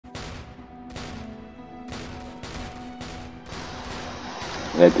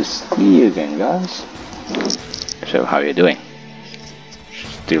Glad to see you again, guys. So, how you doing?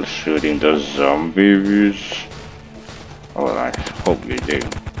 Still shooting the zombies? Well, I hope you do.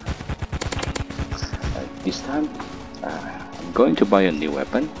 This time, I'm going to buy a new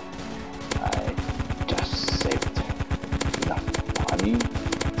weapon. I just saved enough money,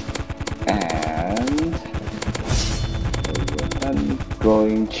 and the weapon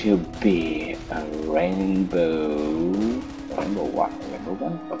going to be a rainbow. Rainbow what? Rainbow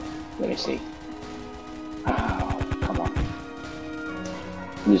one? Let me see. Oh, come on.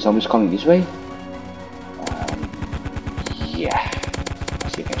 The zombies coming this way? Yeah.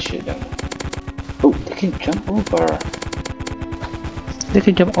 So you can shoot them. Oh, they can jump over. They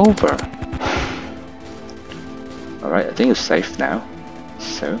can jump over. Alright, I think it's safe now.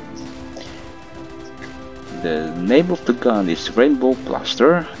 So, the name of the gun is Rainbow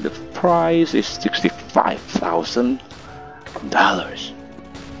Blaster. The price is $65,000.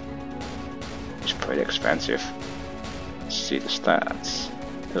 It's pretty expensive. Let's see the stats.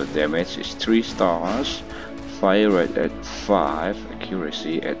 The damage is 3 stars, fire rate at 5,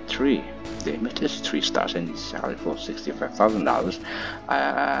 accuracy at 3. Damage is 3 stars and it's selling for $65,000.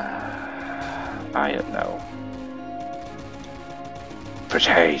 I don't know.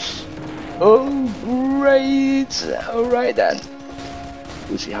 Purchase. Oh great! Alright then.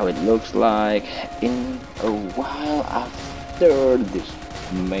 We'll see how it looks like in a while after this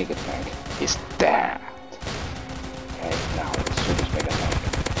mega tank is dead. Okay, now let's shoot this mega tank.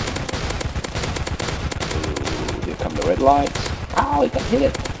 Ooh, here come the red lights. Ow, I can hit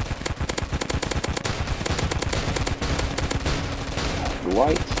it. Another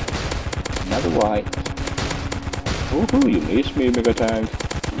white. Another white. Woohoo, you missed me, mega tank.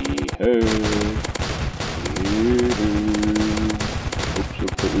 Yee-hoo.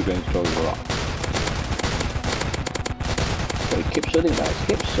 Oops, we're going to throw the rock. Okay, keep shooting, guys,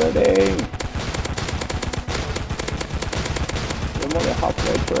 keep shooting. We're more than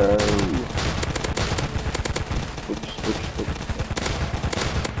halfway through. Oops.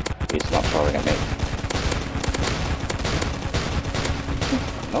 He's not throwing at me.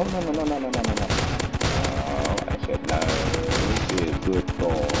 No. Oh, I said no. Good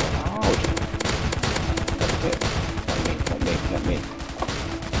ball. Ouch. That's it. Not me.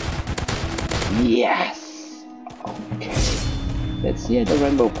 Yes! Okay. Let's see the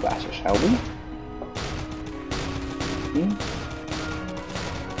rainbow blaster, shall we?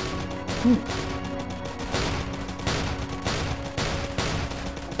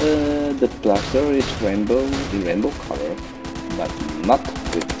 The blaster is rainbow color, but not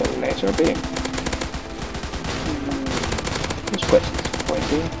with the laser beam. This quite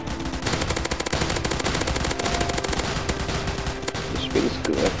disappointing. The speed is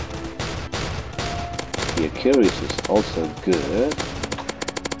good. The accuracy is also good.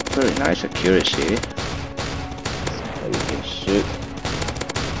 Very nice accuracy. We can shoot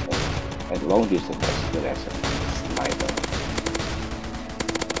at long distance as good as a sniper.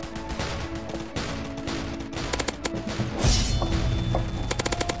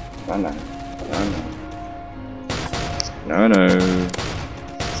 No.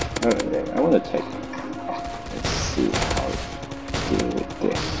 I want to take. Let's see how to do with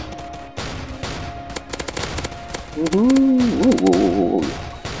this. Woohoo!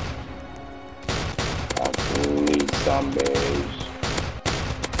 Ugly zombies.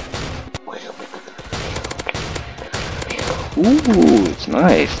 Ooh, it's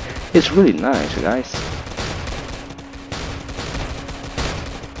nice. It's really nice, guys.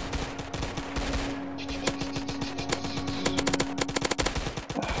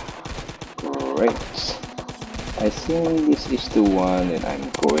 Great. I think this is the one that I'm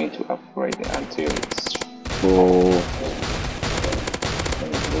going to upgrade it until it's full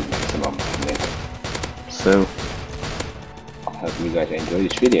maximum. So, I hope you guys enjoy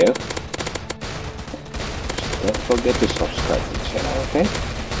this video. Don't forget to subscribe to the channel, okay?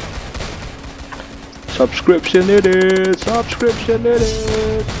 Subscription needed! Subscription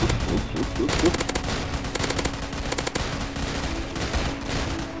needed!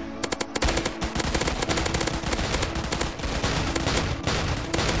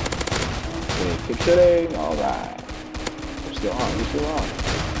 Okay, keep shooting! Alright. We're still on.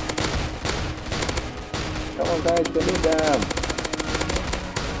 Come on guys, go hit them!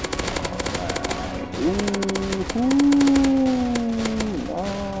 Alright. Ooh,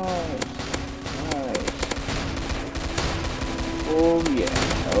 nice. Oh yeah.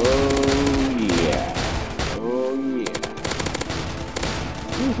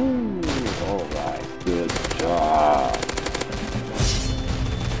 Woohoo! Alright, good job.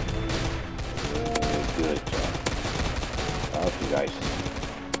 Good job. Okay guys.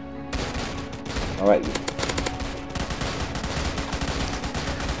 Alright.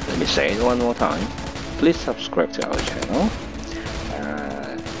 Let me say it one more time. Please subscribe to our channel.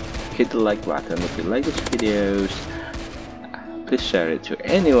 Hit the like button if you like these videos. Please share it to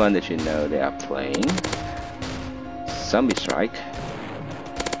anyone that you know they are playing. Zombie strike.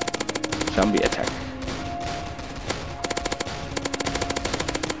 Zombie attack.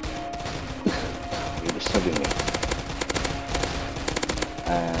 You're disturbing me.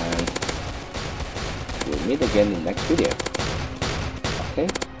 And we'll meet again in the next video. Okay?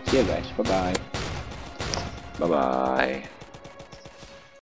 See you guys. Bye bye. Bye bye.